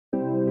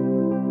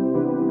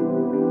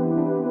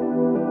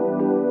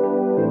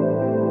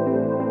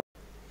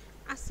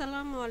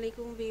আসসালামু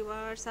আলাইকুম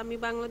ভিউয়ার্স, আমি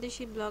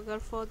বাংলাদেশি ব্লগার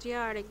ফজিয়া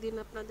আর একদিন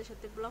আপনাদের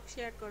সাথে ব্লগ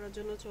শেয়ার করার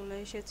জন্য চলে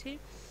এসেছি।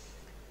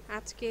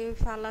 আজকে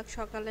ফালাক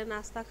সকালে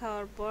নাস্তা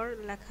খাওয়ার পর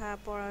লেখা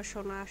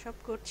পড়াশোনা সব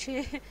করছে।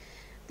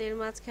 এর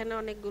মাঝখানে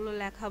অনেকগুলো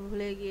লেখা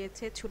ভুলে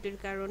গিয়েছে ছুটির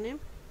কারণে।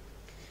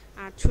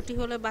 আর ছুটি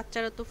হলে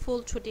বাচ্চারা তো ফুল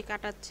ছুটি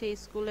কাটাচ্ছে,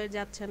 স্কুলে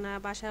যাচ্ছে না,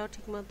 বাসায়ও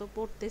ঠিকমতো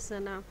পড়তেছে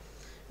না,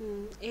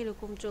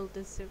 এরকম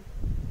চলতেছে।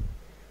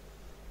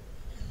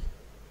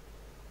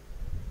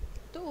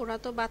 তো ওরা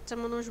তো বাচ্চা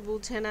মানুষ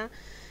বুঝে না।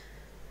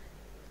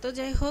 তো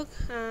যাই হোক,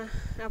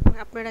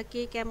 আপনারা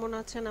কে কেমন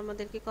আছেন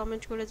আমাদেরকে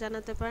কমেন্ট করে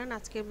জানাতে পারেন।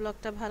 আজকের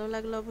ব্লগটা ভালো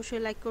লাগলে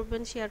অবশ্যই লাইক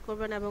করবেন, শেয়ার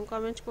করবেন এবং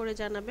কমেন্ট করে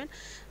জানাবেন।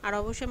 আর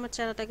অবশ্যই আমার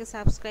চ্যানেলটাকে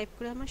সাবস্ক্রাইব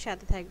করে আমার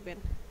সাথে থাকবেন।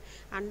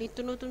 আর নিত্য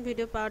নতুন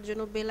ভিডিও পাওয়ার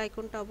জন্য বেল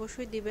আইকনটা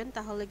অবশ্যই দিবেন,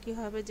 তাহলে কি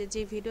হবে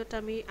যে ভিডিওটা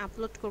আমি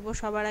আপলোড করব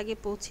সবার আগে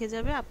পৌঁছে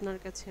যাবে আপনার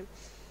কাছে।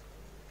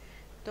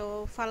 তো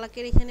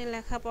ফালাকের এখানে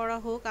লেখাপড়া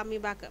হোক, আমি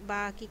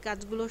বাকি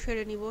কাজগুলো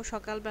সেরে নিব।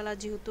 সকালবেলা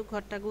যেহেতু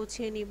ঘরটা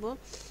গুছিয়ে নিব,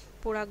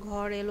 পুরা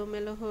ঘর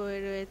এলোমেলো হয়ে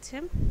রয়েছে।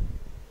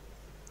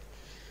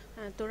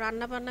 তো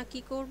রান্না বান্না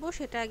কি করব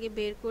সেটা আগে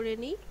বের করে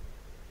নিই।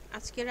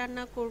 আজকে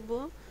রান্না করব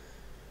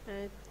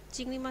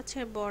চিংড়ি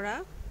মাছের বড়া।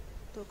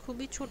 তো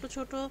খুবই ছোট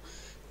ছোট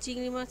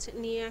চিংড়ি মাছ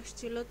নিয়ে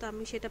আসছিল, তো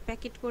আমি সেটা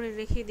প্যাকেট করে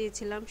রেখে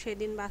দিয়েছিলাম,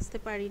 সেদিন বাছতে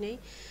পারি নাই।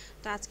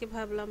 তো আজকে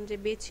ভাবলাম যে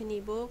বেছে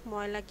নিব,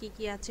 ময়লা কি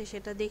কি আছে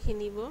সেটা দেখে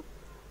নিব।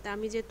 তা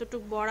আমি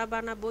যেতটুকু বড়া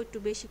বানাবো একটু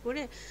বেশি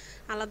করে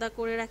আলাদা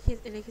করে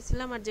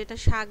রেখেছিলাম, আর যেটা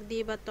শাক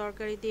দিয়ে বা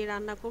তরকারি দিয়ে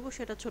রান্না করব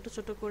সেটা ছোট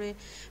ছোট করে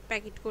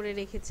প্যাকেট করে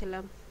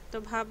রেখেছিলাম। তো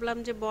ভাবলাম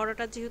যে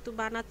বড়াটা যেহেতু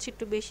বানাচ্ছি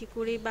একটু বেশি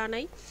করেই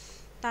বানাই,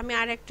 তো আমি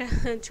আর একটা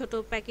ছোট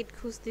প্যাকেট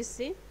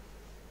খুঁজতেছি।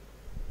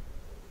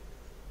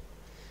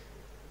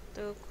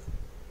 তো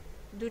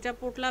দুইটা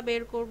পোটলা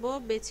বের করব,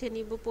 বেছে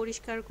নিব,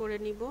 পরিষ্কার করে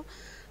নিব,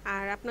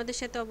 আর আপনাদের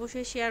সাথে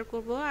অবশ্যই শেয়ার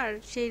করব। আর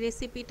সেই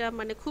রেসিপিটা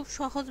মানে খুব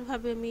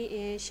সহজভাবে আমি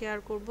শেয়ার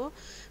করব।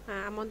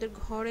 আমাদের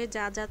ঘরে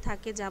যা যা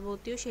থাকে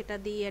যাবতীয় সেটা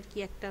দিয়ে আর কি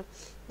একটা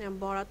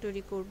বড়া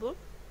তৈরি করব,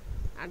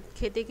 আর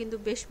খেতে কিন্তু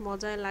বেশ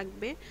মজা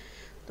লাগবে।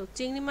 তো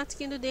চিংড়ি মাছ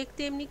কিন্তু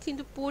দেখতে এমনি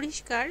কিন্তু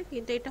পরিষ্কার,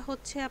 কিন্তু এটা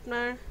হচ্ছে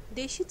আপনার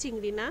দেশি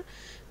চিংড়ি না,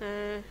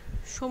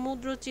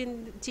 সমুদ্র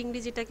চিংড়ি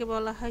যেটাকে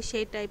বলা হয়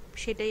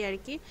সেটাই আর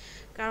কি।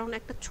 কারণ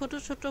একটা ছোট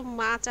ছোট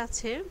মাছ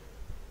আছে,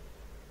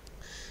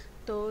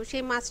 তো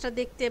সেই মাছটা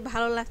দেখতে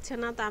ভালো লাগছে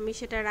না, তো আমি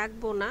সেটা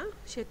রাখবো না,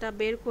 সেটা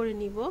বের করে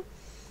নিব।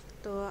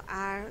 তো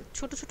আর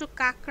ছোট ছোট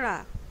কাঁকড়া,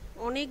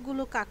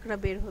 অনেকগুলো কাঁকড়া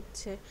বের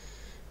হচ্ছে,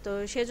 তো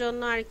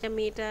সেজন্য আর কি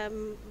আমি এটা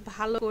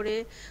ভালো করে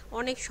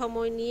অনেক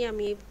সময় নিয়ে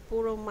আমি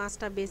পুরো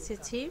মাছটা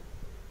বেছেছি।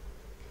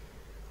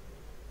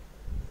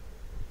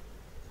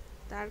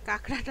 তার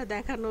কাঁকড়াটা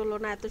দেখানো হলো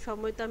না, এত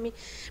সময় তো আমি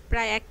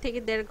প্রায় 1 থেকে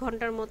 1.5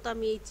 ঘন্টার মতো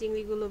আমি এই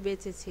চিংড়িগুলো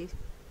বেছেছি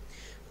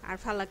আর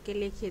ফালাককে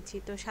লিখিয়েছি।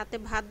 তো সাথে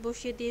ভাত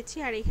বসিয়ে দিয়েছি,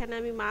 আর এখানে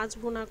আমি মাছ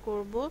ভুনা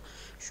করব।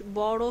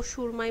 বড়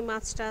সুরমাই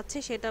মাছটা আছে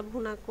সেটা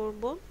ভুনা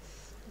করব।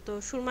 তো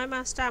সুরমাই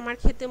মাছটা আমার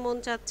খেতে মন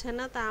চাচ্ছে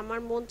না, তা আমার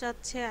মন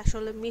চাচ্ছে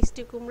আসলে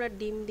মিষ্টি কুমড়ার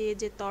ডিম দিয়ে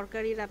যে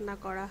তরকারি রান্না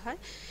করা হয়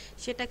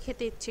সেটা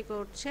খেতে ইচ্ছে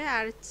করছে।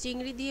 আর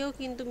চিংড়ি দিয়েও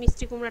কিন্তু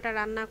মিষ্টি কুমড়াটা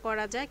রান্না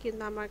করা যায়,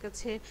 কিন্তু আমার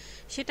কাছে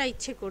সেটা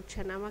ইচ্ছে করছে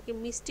না, আমাকে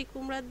মিষ্টি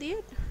কুমড়া দিয়ে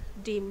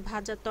ডিম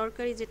ভাজা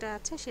তরকারি যেটা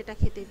আছে সেটা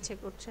খেতে ইচ্ছে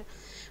করছে।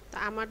 তো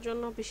আমার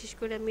জন্য বিশেষ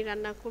করে আমি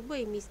রান্না করব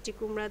এই মিষ্টি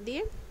কুমড়া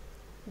দিয়ে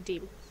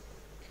ডিম।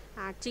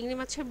 আর চিংড়ি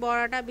মাছের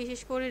বড়াটা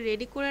বিশেষ করে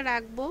রেডি করে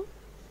রাখবো,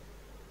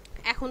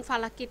 এখন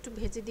ফালাককে একটু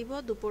ভেজে দিব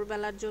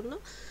দুপুরবেলার জন্য,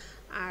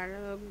 আর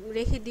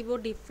রেখে দিব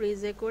ডিপ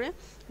ফ্রিজে করে।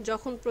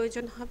 যখন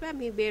প্রয়োজন হবে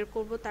আমি বের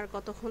করব, তার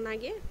কতক্ষণ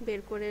আগে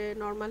বের করে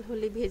নর্মাল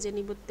হলে ভেজে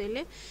নিব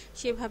তেলে,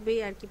 সেভাবেই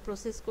আর কি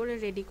প্রসেস করে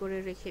রেডি করে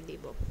রেখে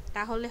দিব।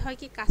 তাহলে হয়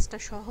কি কাজটা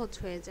সহজ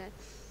হয়ে যায়।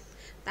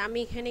 তা আমি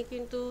এখানে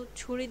কিন্তু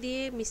ছুরি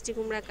দিয়ে মিষ্টি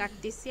কুমড়া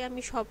কাটতেছি,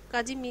 আমি সব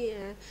কাজই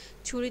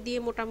ছুরি দিয়ে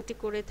মোটামুটি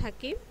করে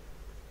থাকি।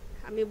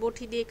 আমি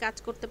বটি দিয়ে কাজ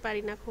করতে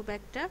পারি না খুব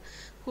একটা,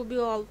 খুবই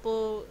অল্প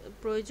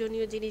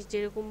প্রয়োজনীয় জিনিস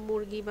যেরকম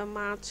মুরগি বা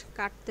মাছ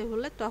কাটতে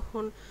হলে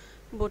তখন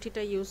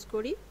বটিটা ইউজ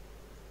করি,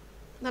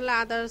 নাহলে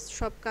আদার্স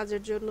সব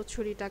কাজের জন্য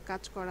ছুরিটা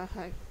কাজ করা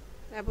হয়।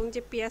 এবং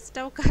যে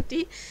পেঁয়াজটাও কাটি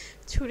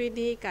ছুরি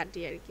দিয়েই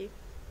কাটি আর কি।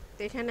 তো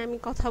এখানে আমি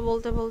কথা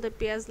বলতে বলতে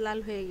পেঁয়াজ লাল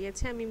হয়ে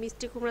গিয়েছে, আমি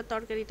মিষ্টি কুমড়ার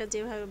তরকারিটা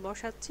যেভাবে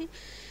বসাচ্ছি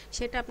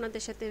সেটা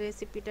আপনাদের সাথে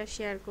রেসিপিটা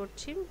শেয়ার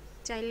করছি,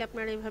 চাইলে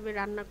আপনারা এইভাবে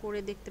রান্না করে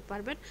দেখতে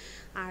পারবেন।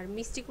 আর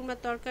মিষ্টি কুমড়ার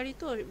তরকারি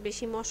তো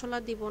বেশি মশলা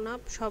দিব না,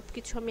 সব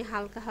কিছু আমি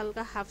হালকা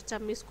হালকা হাফ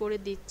চামচ করে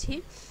দিচ্ছি।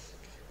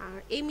 আর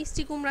এই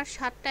মিষ্টি কুমড়ার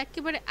স্বাদটা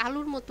একেবারে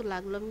আলুর মতো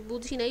লাগলো, আমি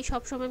বুঝি নাই,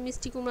 সবসময়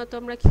মিষ্টি কুমড়া তো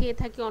আমরা খেয়ে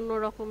থাকি অন্য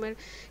রকমের,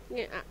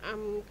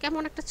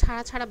 কেমন একটা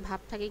ছাড়া ছাড়া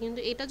ভাব থাকে, কিন্তু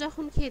এটা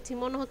যখন খেয়েছি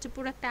মনে হচ্ছে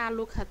পুরো একটা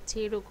আলু খাচ্ছি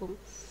এরকম।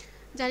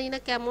 জানি না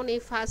কেমন, এই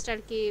ফার্স্ট আর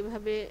কি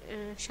এভাবে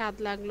স্বাদ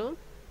লাগলো।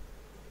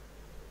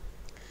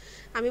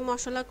 আমি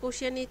মশলা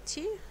কষিয়ে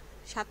নিচ্ছি,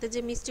 সাথে যে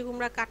মিষ্টি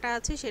কুমড়া কাটা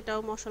আছে সেটাও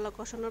মশলা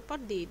কষানোর পর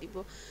দিয়ে দিব।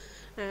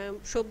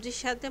 সবজির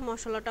সাথে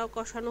মশলাটাও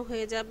কষানো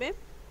হয়ে যাবে,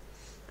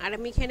 আর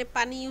আমি এখানে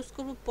পানি ইউজ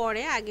করব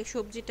পরে, আগে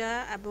সবজিটা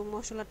এবং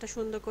মশলাটা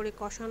সুন্দর করে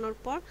কষানোর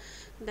পর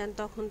দেন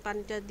তখন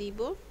পানিটা দিব।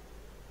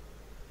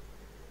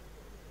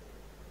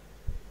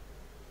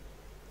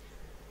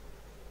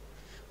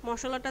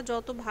 মশলাটা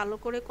যত ভালো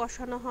করে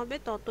কষানো হবে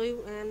ততই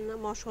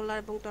মশলা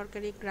এবং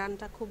তরকারির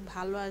ঘ্রাণটা খুব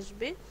ভালো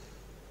আসবে।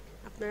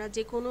 আপনারা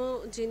যে কোনো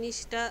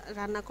জিনিসটা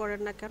রান্না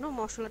করেন না কেন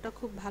মশলাটা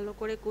খুব ভালো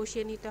করে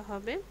কষিয়ে নিতে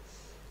হবে।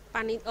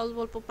 পানি অল্প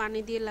অল্প পানি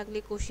দিয়ে লাগলে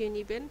কষিয়ে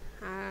নেবেন।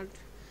 আর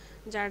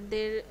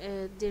যাদের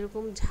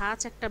যেরকম ঝাঁজ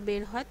একটা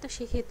বের হয় তো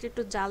সেক্ষেত্রে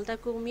একটু জালটা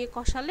কমিয়ে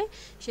কষালে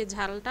সে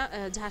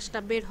ঝাঁজটা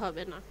বের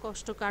হবে না,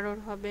 কষ্ট কারোর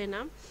হবে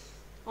না।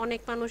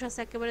 অনেক মানুষ আছে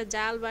একেবারে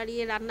জাল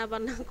বাড়িয়ে রান্না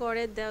বান্না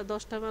করে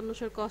 10টা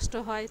মানুষের কষ্ট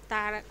হয়,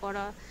 তা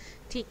করা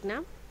ঠিক না।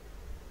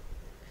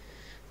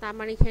 তা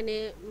আমার এখানে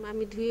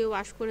আমি ধুয়ে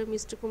ওয়াশ করে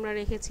মিষ্টি কুমড়া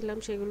রেখেছিলাম,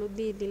 সেগুলো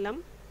দিয়ে দিলাম।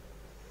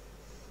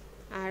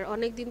 আর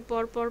অনেক দিন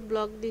পর পর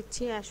ব্লগ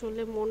দিচ্ছি,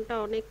 আসলে মনটা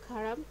অনেক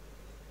খারাপ।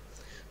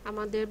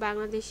 আমাদের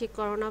বাংলাদেশে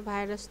করোনা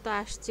ভাইরাস তো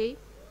আসছেই,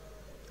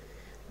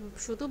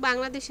 শুধু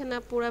বাংলাদেশে না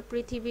পুরো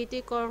পৃথিবীতে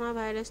করোনা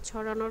ভাইরাস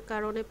ছড়ানোর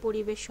কারণে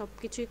পরিবেশ সব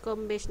কিছুই কম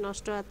বেশ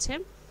নষ্ট আছে।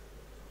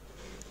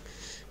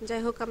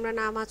 যাই হোক, আমরা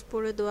নামাজ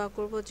পড়ে দোয়া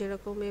করব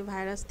যেরকম এই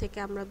ভাইরাস থেকে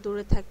আমরা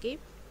দূরে থাকি।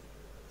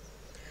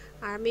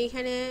 আর আমি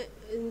এখানে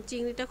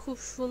চিংড়িটা খুব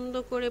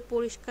সুন্দর করে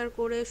পরিষ্কার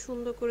করে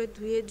সুন্দর করে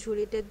ধুয়ে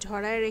ঝুড়িতে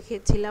ঝরায়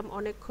রেখেছিলাম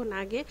অনেকক্ষণ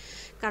আগে,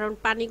 কারণ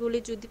পানিগুলি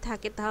যদি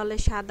থাকে তাহলে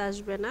স্বাদ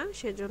আসবে না,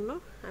 সেজন্য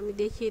আমি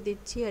দেখিয়ে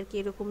দিচ্ছি আর কি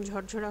এরকম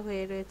ঝরঝরা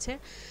হয়ে রয়েছে।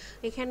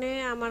 এখানে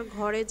আমার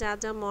ঘরে যা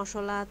যা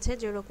মশলা আছে,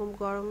 যেরকম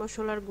গরম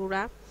মশলার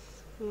গুঁড়া,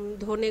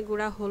 ধনে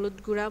গুঁড়া, হলুদ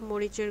গুঁড়া,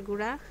 মরিচের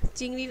গুঁড়া,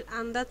 চিংড়ির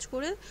আন্দাজ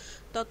করে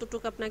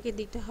ততটুকু আপনাকে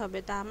দিতে হবে।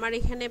 তা আমার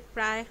এখানে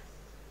প্রায়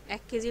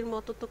 1 কেজির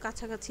মতো তো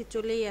কাছাকাছি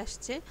চলেই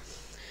আসছে।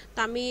 তো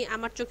আমি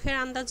আমার চোখের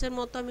আন্দাজের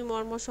মতো আমি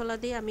মশলা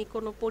দিই, আমি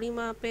কোনো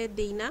পরিমাপে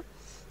দিই না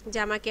যে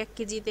আমাকে 1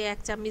 কেজিতে 1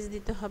 চামচ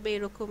দিতে হবে,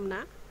 এরকম না।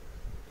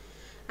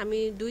 আমি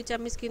 2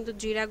 চামচ কিন্তু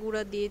জিরা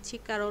গুঁড়া দিয়েছি,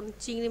 কারণ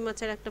চিংড়ি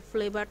মাছের একটা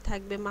ফ্লেভার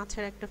থাকবে,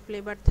 মাছের একটা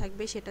ফ্লেভার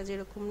থাকবে, সেটা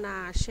যেরকম না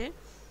আসে।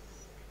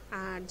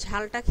 আর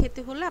ঝালটা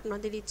খেতে হলে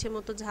আপনাদের ইচ্ছে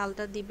মতো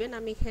ঝালটা দিবেন।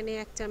 আমি এখানে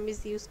 1 চামচ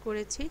ইউজ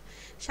করেছি,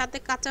 সাথে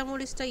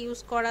কাঁচামরিচটা ইউজ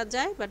করা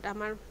যায়, বাট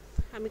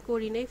আমি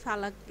করি নাই,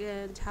 ফালাক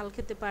ঝাল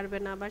খেতে পারবে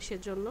না আবার,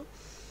 সেজন্য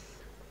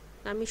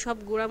আমি সব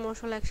গুঁড়া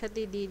মশলা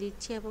একসাথে দিয়ে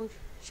দিচ্ছি। এবং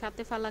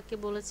সাথে ফালাককে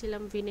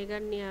বলেছিলাম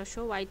ভিনেগার নিয়ে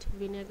আসো, হোয়াইট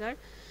ভিনেগার,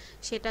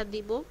 সেটা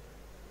দিব।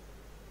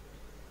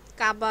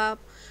 কাবাব,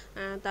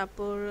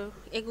 তারপর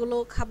এগুলো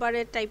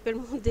খাবারের টাইপের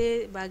মধ্যে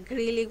বা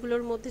গ্রিল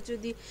এগুলোর মধ্যে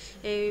যদি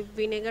এই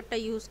ভিনেগারটা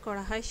ইউজ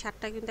করা হয়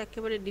স্বাদটা কিন্তু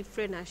একেবারে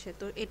ডিফারেন্ট আসে।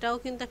 তো এটাও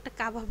কিন্তু একটা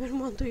কাবাবের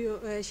মতোই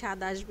স্বাদ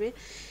আসবে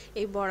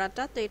এই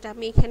বড়াটা। তো এটা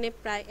আমি এখানে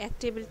প্রায় 1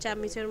 টেবিল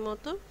চামচের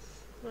মতো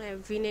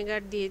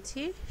ভিনেগার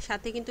দিয়েছি,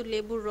 সাথে কিন্তু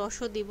লেবুর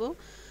রসও দিব,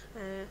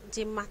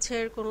 যে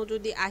মাছের কোনো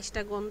যদি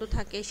আঁশটা গন্ধ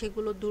থাকে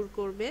সেগুলো দূর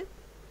করবে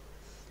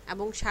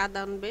এবং স্বাদ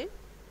আনবে।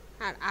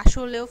 আর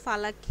আসলেও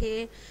ফালাক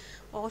খেয়ে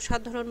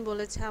অসাধারণ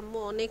বলেছে আম্মু,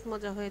 অনেক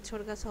মজা হয়েছে,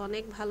 ওর কাছে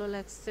অনেক ভালো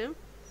লাগছে।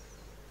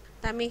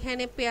 তা আমি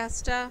এখানে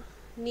পেঁয়াজটা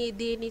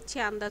দিয়ে নিচ্ছি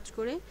আন্দাজ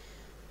করে,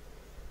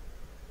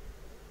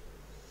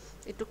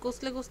 একটু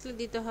কষলে কষলে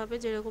দিতে হবে।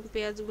 যেরকম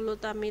পেঁয়াজগুলো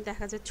তো আমি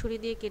দেখা যায় ছুরি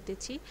দিয়ে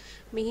কেটেছি,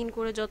 মিহিন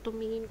করে, যত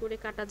মিহিন করে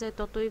কাটা যায়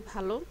ততই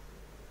ভালো।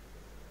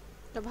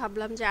 তো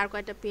ভাবলাম যে আর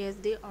কয়টা পেঁয়াজ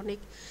দিই, অনেক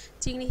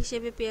চিংড়ি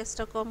হিসেবে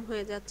পেঁয়াজটা কম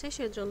হয়ে যাচ্ছে,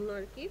 সেজন্য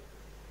আর কি।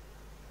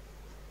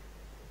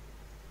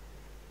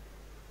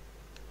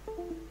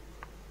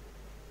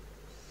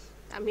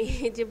 আমি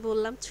এই যে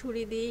বললাম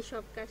ছুরি দিয়েই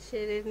সব কাজ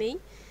সেরে নেই,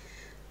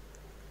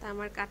 তা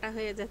আমার কাটা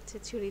হয়ে যাচ্ছে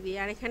ছুরি দিয়ে।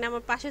 আর এখানে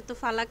আমার পাশে তো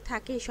ফালাক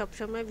থাকেই,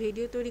 সবসময়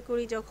ভিডিও তৈরি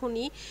করি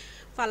যখনই,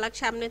 ফালাক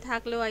সামনে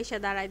থাকলেও আইসা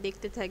দাঁড়ায়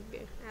দেখতে থাকবে।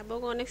 এবং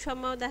অনেক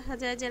সময় দেখা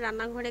যায় যে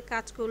রান্নাঘরে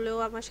কাজ করলেও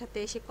আমার সাথে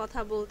এসে কথা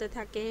বলতে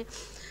থাকে,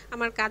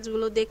 আমার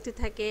কাজগুলো দেখতে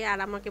থাকে আর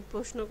আমাকে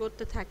প্রশ্ন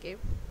করতে থাকে।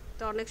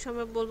 তো অনেক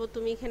সময় বলবো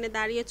তুমি এখানে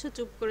দাঁড়িয়েছো,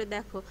 চুপ করে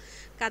দেখো,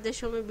 কাজের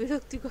সময়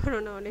বিরক্তি করো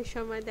না। অনেক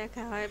সময়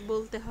দেখা হয়,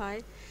 বলতে হয়,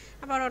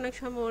 আবার অনেক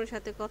সময় ওর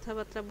সাথে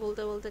কথাবার্তা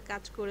বলতে বলতে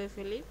কাজ করে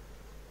ফেলি।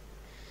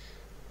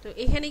 তো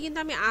এখানে কিন্তু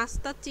আমি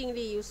আস্তা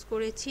চিংড়ি ইউজ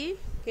করেছি,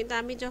 কিন্তু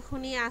আমি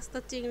যখনই আস্তা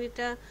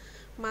চিংড়িটা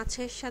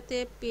মাছের সাথে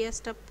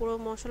পেঁয়াজটা পুরো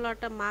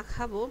মশলাটা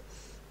মাখাবো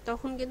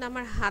তখন কিন্তু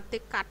আমার হাতে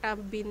কাটা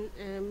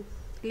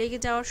লেগে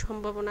যাওয়ার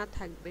সম্ভাবনা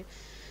থাকবে।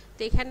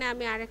 তো এখানে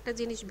আমি আরেকটা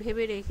জিনিস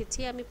ভেবে রেখেছি,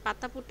 আমি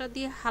পাতাপোটা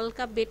দিয়ে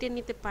হালকা বেটে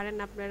নিতে পারেন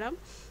আপনারা,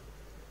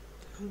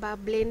 বা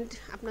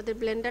আপনাদের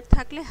ব্লেন্ডার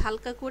থাকলে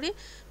হালকা করে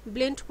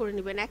ব্লেন্ড করে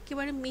নেবেন।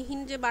 একেবারে মিহিন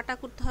যে বাটা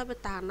করতে হবে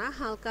তা না,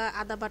 হালকা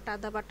আদা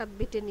বাটা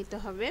বেটে নিতে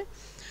হবে।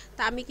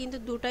 তা আমি কিন্তু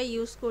দুটাই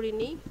ইউজ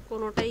করিনি,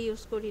 কোনোটাই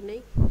ইউজ করি নাই,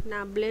 না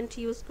ব্লেন্ড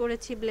ইউজ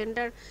করেছি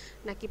ব্লেন্ডার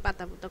নাকি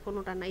পাতাপোতা,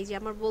 কোনোটা না। এই যে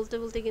আমার বলতে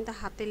বলতে কিন্তু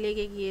হাতে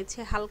লেগে গিয়েছে,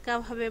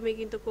 হালকাভাবে আমি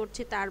কিন্তু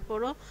করছি,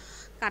 তারপরও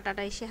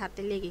কাটাটা এসে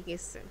হাতে লেগে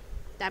গেছে।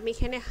 তা আমি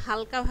এখানে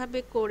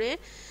হালকাভাবে করে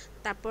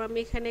তারপর আমি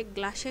এখানে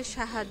গ্লাসের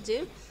সাহায্যে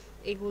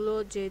এগুলো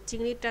যে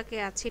চিংড়িটাকে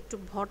আছে একটু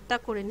ভর্তা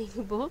করে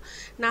নিব,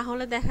 না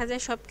হলে দেখা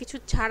যায় সব কিছু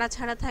ছাড়া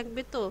ছাড়া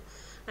থাকবে। তো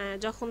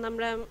যখন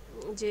আমরা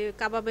যে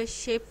কাবাবের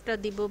শেপটা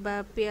দিব বা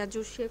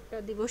পেঁয়াজুর শেপটা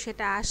দিব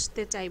সেটা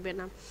আসতে চাইবে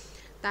না।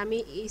 তা আমি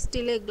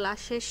স্টিলের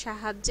গ্লাসের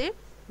সাহায্যে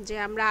যে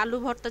আমরা আলু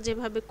ভর্তা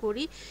যেভাবে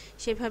করি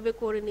সেভাবে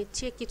করে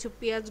নিচ্ছি। কিছু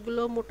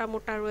পেঁয়াজগুলো মোটা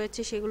মোটা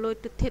রয়েছে সেগুলো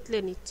একটু থেতলে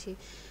নিচ্ছি,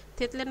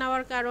 থেতলে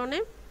নেওয়ার কারণে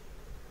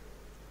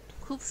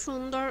খুব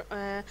সুন্দর,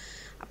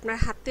 আপনার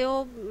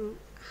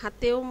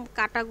হাতেও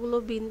কাটাগুলো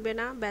বিঁধবে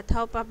না,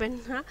 ব্যথাও পাবেন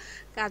না,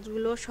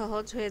 কাজগুলো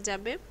সহজ হয়ে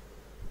যাবে।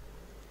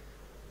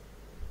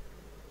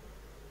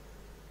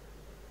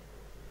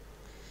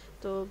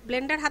 তো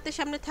ব্লেন্ডার হাতের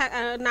সামনে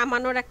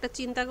নামানোর একটা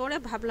চিন্তা করে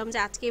ভাবলাম যে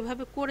আজকে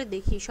এভাবে করে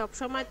দেখি। সব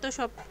সময় তো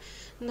সব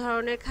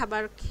ধরনের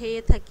খাবার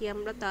খেয়ে থাকি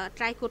আমরা, তা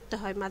ট্রাই করতে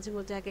হয় মাঝে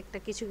মধ্যে এক একটা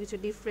কিছু কিছু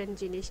ডিফারেন্ট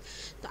জিনিস।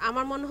 তো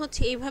আমার মনে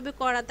হচ্ছে এইভাবে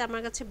করাতে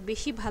আমার কাছে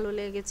বেশি ভালো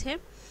লেগেছে।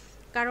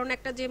 কারণ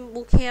একটা যে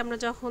মুখে আমরা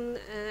যখন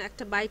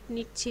একটা বাইট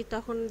নিচ্ছি,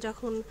 তখন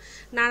যখন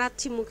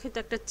নাড়াচ্ছি মুখে, তো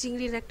একটা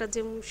চিংড়ির একটা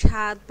যে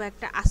স্বাদ বা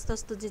একটা আস্তে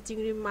আস্তে যে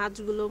চিংড়ির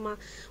মাছগুলো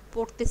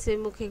পড়তেছে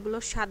মুখে, এগুলো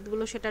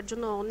স্বাদগুলো সেটার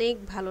জন্য অনেক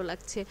ভালো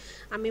লাগছে।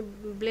 আমি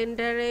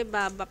ব্লেন্ডারে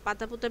বা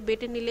পাতাপোতা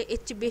বেটে নিলে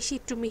এর চেয়ে বেশি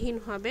একটু মিহিন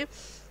হবে,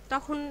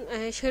 তখন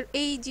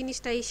এই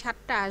জিনিসটা, এই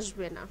স্বাদটা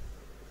আসবে না।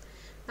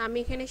 আমি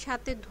এখানে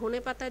সাথে ধনে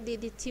পাতা দিয়ে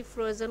দিচ্ছি,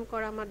 ফ্রোজেন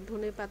করা আমার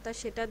ধনে পাতা,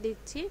 সেটা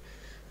দিচ্ছি।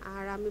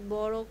 আর আমি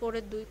বড় করে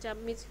 2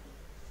 চামচ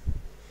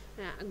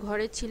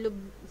ঘরে ছিল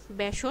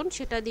বেসন,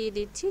 সেটা দিয়ে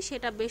দিচ্ছি।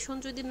 সেটা বেসন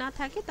যদি না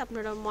থাকে তো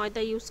আপনারা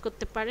ময়দা ইউজ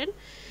করতে পারেন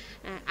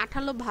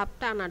আঠালো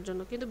ভাবটা আনার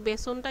জন্য, কিন্তু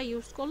বেসনটা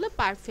ইউজ করলে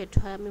পারফেক্ট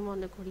হয় আমি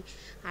মনে করি।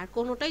 আর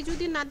কোনোটাই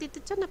যদি না দিতে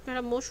চান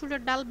আপনারা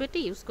মসুরের ডাল বেটে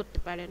ইউজ করতে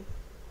পারেন,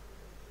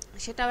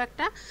 সেটাও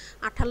একটা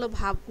আঠালো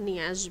ভাব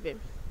নিয়ে আসবে।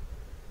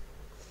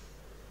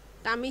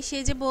 তা আমি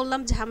সেই যে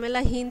বললাম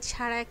ঝামেলাহীন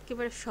ছাড়া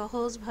একেবারে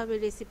সহজভাবে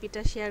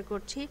রেসিপিটা শেয়ার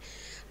করছি।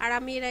 আর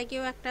আমি এর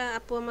আগেও একটা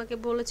আপু আমাকে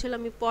বলেছিল,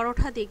 আমি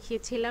পরোটা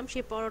দেখিয়েছিলাম,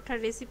 সেই পরোটার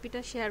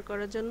রেসিপিটা শেয়ার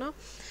করার জন্য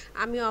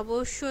আমি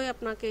অবশ্যই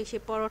আপনাকে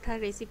সেই পরোটার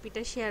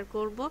রেসিপিটা শেয়ার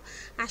করব।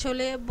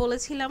 আসলে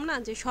বলেছিলাম না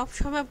যে সব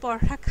সময়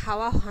পরোটা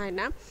খাওয়া হয়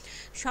না,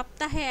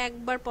 সপ্তাহে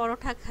একবার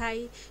পরোটা খাই,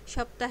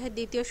 সপ্তাহে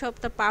দ্বিতীয়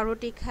সপ্তাহ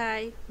পাউরুটি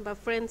খাই, বা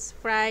ফ্রেঞ্চ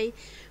ফ্রাই,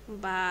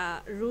 বা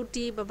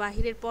রুটি, বা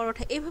বাহিরের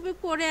পরোটা, এভাবে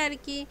করে আর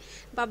কি,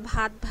 বা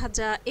ভাত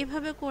ভাজা,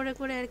 এভাবে করে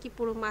করে আর কি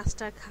পুরো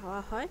মাছটা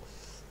খাওয়া হয়।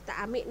 তা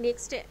আমি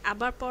নেক্সটে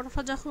আবার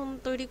পরোটা যখন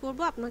তৈরি করব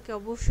আপনাকে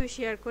অবশ্যই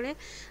শেয়ার করে,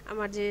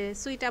 আমার যে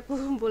সুইট আপু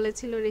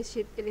বলেছিল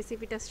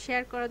রেসিপিটা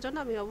শেয়ার করার জন্য,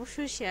 আমি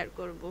অবশ্যই শেয়ার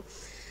করব।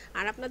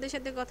 আর আপনাদের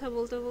সাথে কথা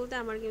বলতে বলতে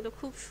আমার কিন্তু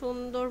খুব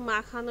সুন্দর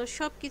মাখানো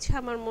সব কিছু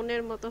আমার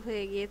মনের মতো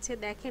হয়ে গিয়েছে।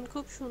 দেখেন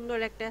খুব সুন্দর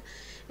একটা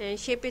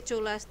শেপে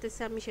চলে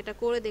আসতেছে, আমি সেটা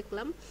করে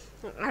দেখলাম।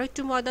 আর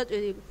একটু ময়দা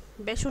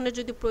বেসনের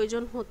যদি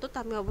প্রয়োজন হতো তো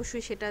আমি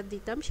অবশ্যই সেটা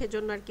দিতাম,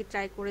 সেজন্য আর কি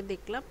ট্রাই করে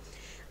দেখলাম।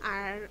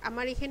 আর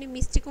আমার এখানে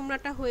মিষ্টি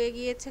কুমড়াটা হয়ে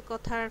গিয়েছে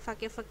কথার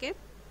ফাঁকে ফাঁকে,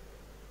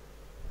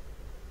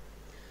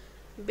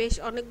 বেশ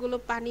অনেকগুলো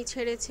পানি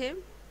ছেড়েছে।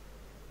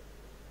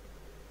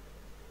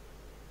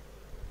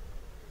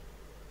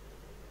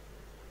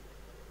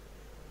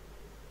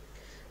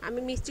 আমি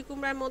মিষ্টি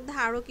কুমড়ার মধ্যে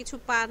আরও কিছু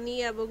পানি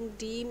এবং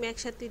ডিম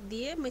একসাথে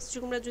দিয়ে, মিষ্টি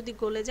কুমড়া যদি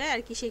গলে যায়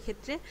আর কি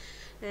সেক্ষেত্রে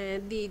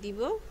দিয়ে দিব।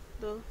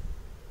 তো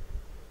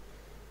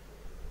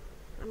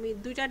আমি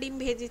 2টা ডিম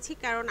ভেজেছি,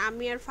 কারণ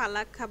আমি আর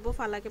ফালাক খাবো,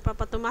 ফালাকে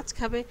পাপা তো মাছ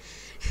খাবে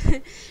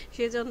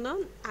সেজন্য।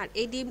 আর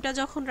এই ডিমটা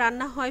যখন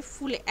রান্না হয়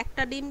ফুলে,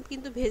 একটা ডিম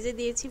কিন্তু ভেজে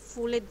দিয়েছি,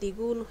 ফুলে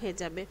দ্বিগুণ হয়ে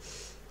যাবে।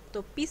 তো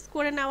পিস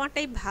করে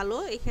নেওয়াটাই ভালো,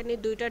 এখানে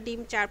 2টা ডিম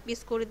 4 পিস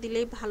করে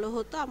দিলেই ভালো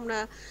হতো, আমরা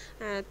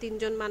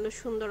 3জন মানুষ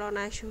সুন্দর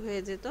অনায়াসে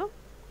হয়ে যেত।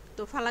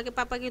 তো ফালাকে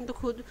পাপা কিন্তু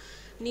খুব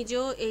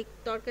নিজেও এই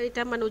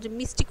তরকারিটা, মানে ওই যে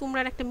মিষ্টি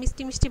কুমড়ার একটা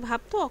মিষ্টি মিষ্টি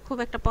ভাব তো খুব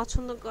একটা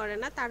পছন্দ করে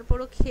না,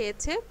 তারপরও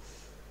খেয়েছে।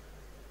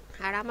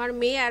 আর আমার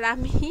মেয়ে আর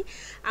আমি,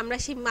 আমরা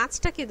সেই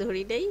মাছটাকে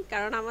ধরি নাই,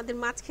 কারণ আমাদের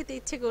মাছ খেতে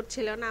ইচ্ছে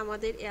করছিল না।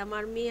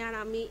 আমার মেয়ে আর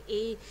আমি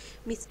এই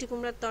মিষ্টি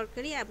কুমড়ার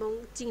তরকারি এবং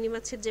চিংড়ি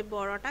মাছের যে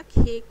বড়াটা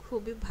খেয়ে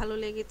খুবই ভালো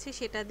লেগেছে,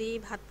 সেটা দিয়েই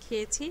ভাত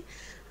খেয়েছি।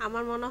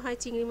 আমার মনে হয়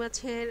চিংড়ি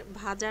মাছের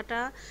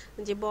ভাজাটা,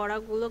 যে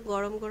বড়াগুলো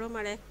গরম গরম,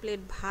 আর 1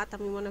 প্লেট ভাত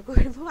আমি মনে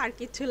করব আর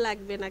কিছু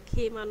লাগবে না,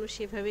 খেয়ে মানুষ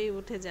সেভাবেই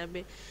উঠে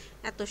যাবে,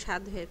 এত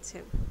স্বাদ হয়েছে।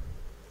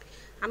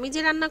 আমি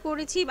যে রান্না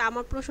করেছি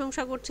আমার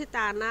প্রশংসা করছে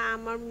তা না,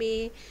 আমার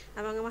মেয়ে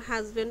এবং আমার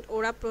হাজব্যান্ড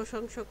ওরা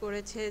প্রশংসা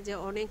করেছে যে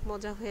অনেক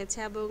মজা হয়েছে।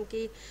 এবং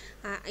কি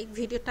এই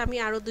ভিডিওটা আমি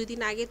আরও 2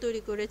 দিন আগে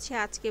তৈরি করেছি,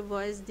 আজকে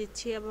ভয়েস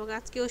দিচ্ছি। এবং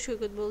আজকেও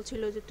সৈকত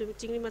বলছিল যে তুমি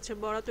চিংড়ি মাছের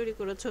বড়া তৈরি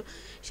করেছো,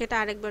 সেটা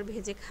আরেকবার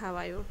ভেজে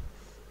খাওয়ায়ও।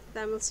 তা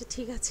আমি বলছি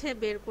ঠিক আছে,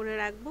 বের করে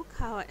রাখবো,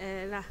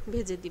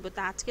 ভেজে দিব,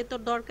 তা আজকে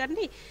তোর দরকার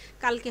নেই,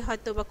 কালকে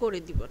হয়তো বা করে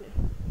দিব না।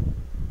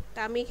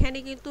 তা আমি এখানে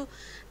কিন্তু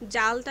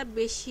জালটা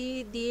বেশি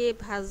দিয়ে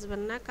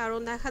ভাজবেন না, কারণ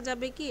দেখা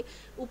যাবে কি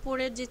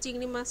উপরের যে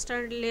চিংড়ি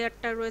মাছটার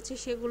লেয়ারটা রয়েছে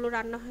সেগুলো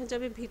রান্না হয়ে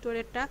যাবে,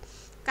 ভিতরেরটা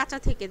কাঁচা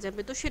থেকে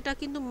যাবে, তো সেটা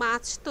কিন্তু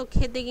মাছ তো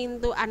খেতে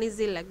কিন্তু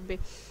আনইজি লাগবে।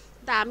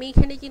 তা আমি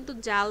এখানে কিন্তু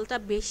জালটা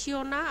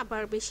বেশিও না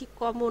আবার বেশি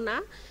কমও না,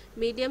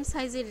 মিডিয়াম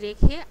সাইজের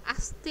রেখে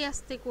আস্তে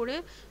আস্তে করে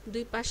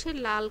 2 পাশে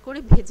লাল করে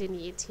ভেজে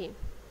নিয়েছি।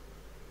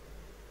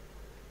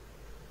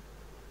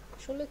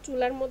 আসলে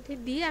চুলার মধ্যে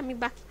দিয়ে আমি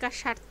বাকি কাজ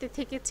সারতে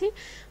থেকেছি,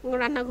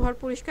 রান্নাঘর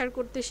পরিষ্কার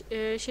করতে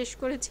শেষ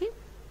করেছি,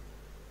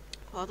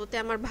 অততে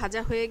আমার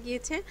ভাজা হয়ে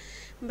গিয়েছে।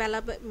 বেলা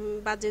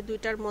বাজে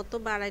 2টার মতো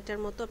বা 2:30টার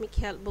মতো, আমি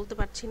খেয়াল বলতে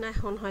পারছি না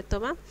এখন, হয়তো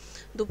বা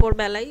দুপুর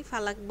বেলায়।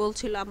 ফালাক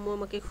বলছিল আম্মু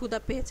আমাকে ক্ষুধা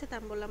পেয়েছে, তা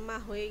আমি বললাম মা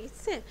হয়ে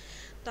গেছে,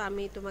 তো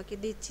আমি তোমাকে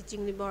দিচ্ছি,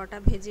 চিংড়ি বড়াটা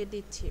ভেজে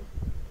দিচ্ছি।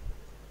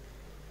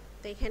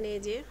 তো এখানে এই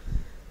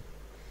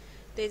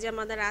যে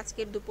আমাদের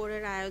আজকের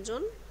দুপুরের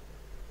আয়োজন।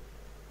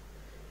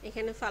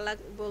 এখানে ফালাক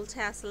বলছে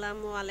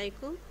আসসালামু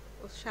আলাইকুম।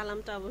 ও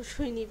সালামটা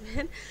অবশ্যই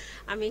নিবেন।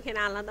 আমি এখানে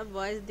আলাদা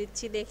ভয়েস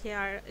দিচ্ছি দেখে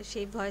আর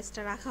সেই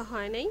ভয়েসটা রাখা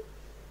হয় নাই।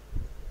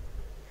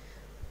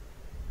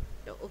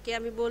 ওকে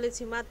আমি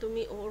বলেছি মা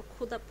তুমি, ওর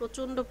ক্ষুধা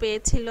প্রচণ্ড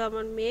পেয়েছিল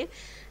আমার মেয়ে,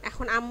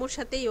 এখন আম্মুর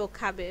সাথেই ও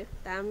খাবে।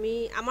 তা আমি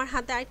আমার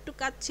হাতে আরেকটু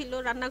কাজ ছিল,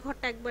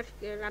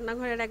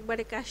 রান্নাঘরের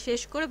একবারে কাজ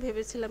শেষ করে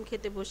ভেবেছিলাম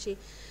খেতে বসি।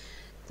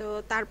 তো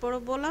তারপরও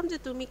বললাম যে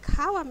তুমি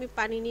খাও, আমি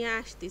পানি নিয়ে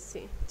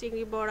আসতেছি,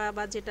 চিংড়ি বড়া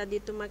বা যেটা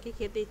দিয়ে তোমাকে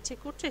খেতে ইচ্ছে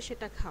করছে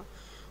সেটা খাও।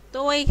 তো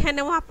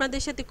এইখানেও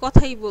আপনাদের সাথে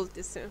কথাই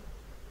বলতেছে।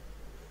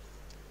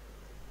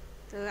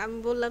 তো আমি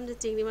বললাম যে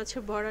চিংড়ি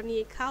মাছের বড়া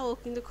নিয়ে খাও, ও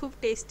কিন্তু খুব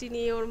টেস্টি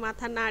নিয়ে ওর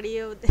মাথা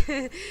নাড়িয়ে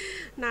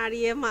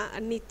নাড়িয়ে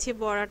নিচ্ছে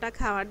বড়াটা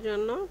খাওয়ার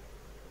জন্য।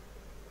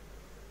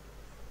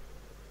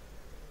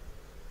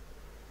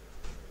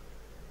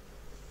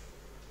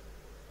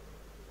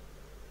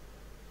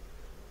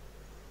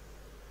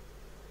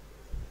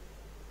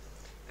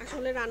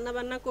 আসলে রান্না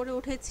বান্না করে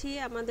উঠেছি,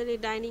 আমাদের এই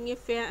ডাইনিংয়ে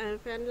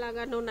ফ্যান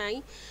লাগানো নাই,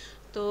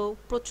 তো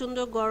প্রচণ্ড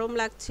গরম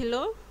লাগছিল।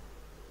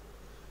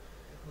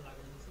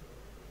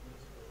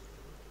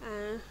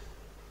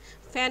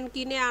 ফ্যান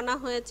কিনে আনা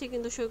হয়েছে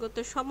কিন্তু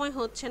সৈকতের সময়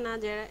হচ্ছে না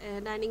যে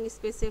ডাইনিং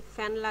স্পেসে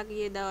ফ্যান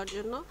লাগিয়ে দেওয়ার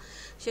জন্য,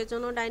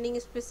 সেজন্য ডাইনিং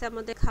স্পেসে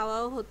আমাদের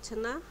খাওয়াও হচ্ছে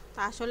না। তা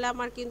আসলে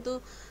আমার কিন্তু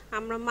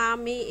আমরা মা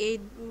আমি এই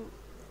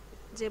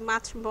যে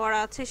মাছ বড়া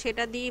আছে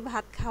সেটা দিয়েই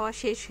ভাত খাওয়া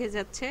শেষ হয়ে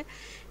যাচ্ছে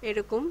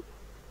এরকম।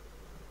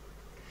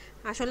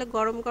 আসলে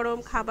গরম গরম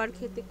খাবার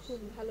খেতে খুব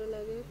ভালো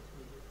লাগে।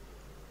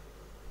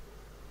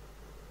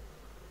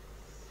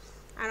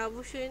 আর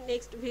অবশ্যই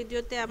নেক্সট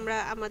ভিডিওতে আমরা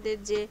আমাদের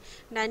যে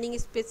ডাইনিং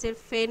স্পেসের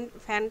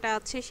ফ্যানটা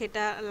আছে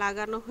সেটা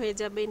লাগানো হয়ে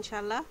যাবে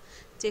ইনশাল্লাহ।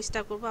 চেষ্টা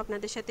করব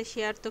আপনাদের সাথে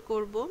শেয়ার তো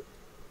করব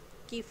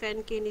কি ফ্যান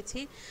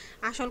কিনেছি।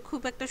 আসল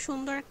খুব একটা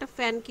সুন্দর একটা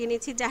ফ্যান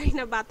কিনেছি, জানি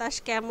না বাতাস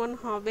কেমন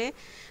হবে,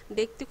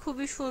 দেখতে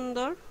খুবই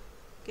সুন্দর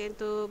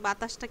কিন্তু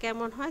বাতাসটা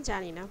কেমন হয়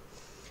জানি না।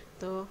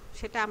 তো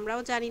সেটা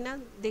আমরাও জানি না,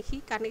 দেখি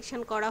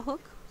কানেকশন করা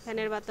হোক,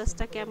 ফ্যানের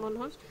বাতাসটা কেমন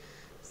হয়।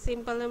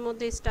 সিম্পলের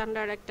মধ্যে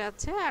স্ট্যান্ডার্ড একটা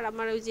আছে, আর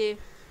আমার ওই যে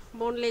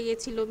মন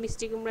লেগেছিল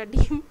মিষ্টি কুমড়া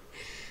ডিম,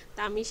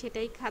 তা আমি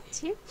সেটাই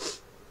খাচ্ছি।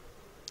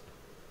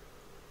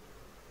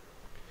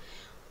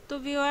 তো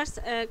ভিউয়ার্স,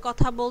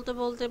 কথা বলতে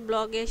বলতে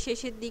ব্লগের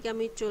শেষের দিকে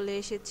আমি চলে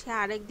এসেছি।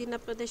 আরেকদিন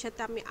আপনাদের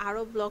সাথে আমি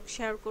আরও ব্লগ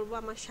শেয়ার করব,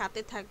 আমার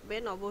সাথে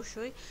থাকবেন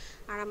অবশ্যই।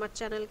 আর আমার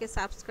চ্যানেলকে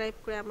সাবস্ক্রাইব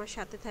করে আমার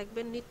সাথে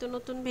থাকবেন, নিত্য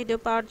নতুন ভিডিও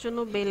পাওয়ার জন্য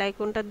বেল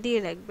আইকনটা দিয়ে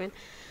রাখবেন।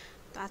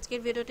 তো আজকের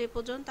ভিডিওটা এই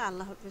পর্যন্ত।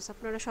 আল্লাহ হাফেজ।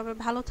 আপনারা সবাই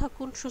ভালো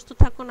থাকুন, সুস্থ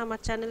থাকুন, আমার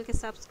চ্যানেলকে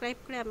সাবস্ক্রাইব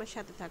করে আমার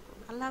সাথে থাকুন।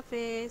 আল্লাহ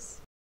হাফেজ।